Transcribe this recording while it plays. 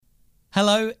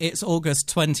Hello, it's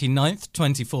August 29th,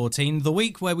 2014, the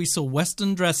week where we saw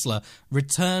Western Dressler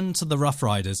return to the Rough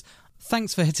Riders.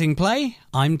 Thanks for hitting play.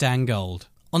 I'm Dan Gold.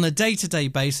 On a day-to-day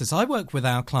basis, I work with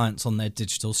our clients on their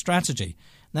digital strategy.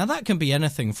 Now, that can be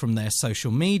anything from their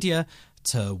social media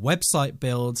to website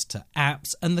builds to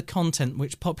apps and the content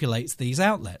which populates these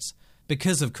outlets.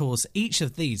 Because, of course, each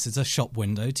of these is a shop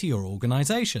window to your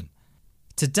organisation.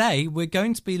 Today, we're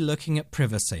going to be looking at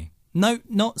privacy. No,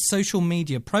 not social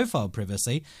media profile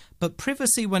privacy, but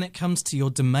privacy when it comes to your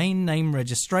domain name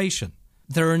registration.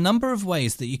 There are a number of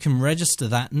ways that you can register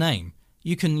that name.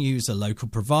 You can use a local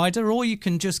provider, or you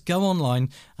can just go online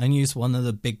and use one of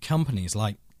the big companies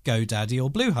like GoDaddy or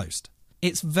Bluehost.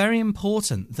 It's very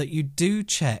important that you do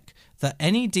check that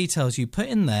any details you put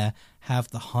in there have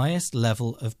the highest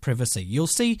level of privacy. You'll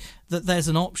see that there's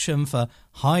an option for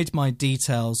hide my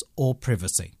details or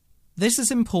privacy. This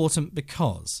is important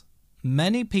because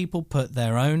many people put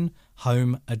their own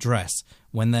home address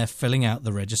when they're filling out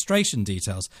the registration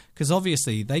details, because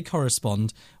obviously they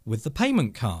correspond with the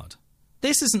payment card.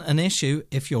 This isn't an issue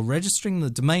if you're registering the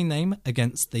domain name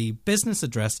against the business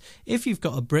address if you've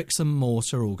got a bricks and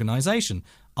mortar organisation,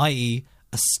 i.e.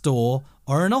 a store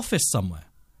or an office somewhere.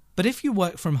 But if you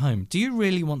work from home, do you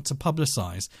really want to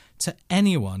publicise to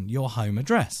anyone your home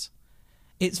address?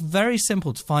 It's very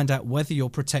simple to find out whether you're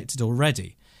protected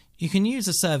already. You can use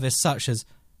a service such as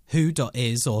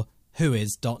who.is or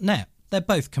whois.net. They're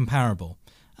both comparable.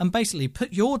 And basically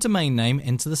put your domain name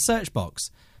into the search box.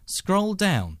 Scroll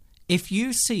down. If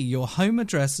you see your home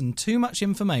address and too much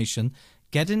information,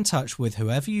 get in touch with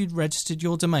whoever you'd registered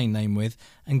your domain name with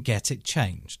and get it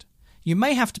changed. You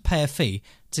may have to pay a fee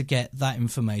to get that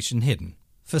information hidden.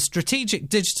 For strategic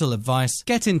digital advice,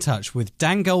 get in touch with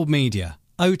Dan Gold Media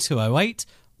 0208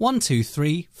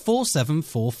 123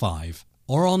 4745.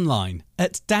 Or online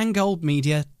at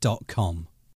dangoldmedia.com.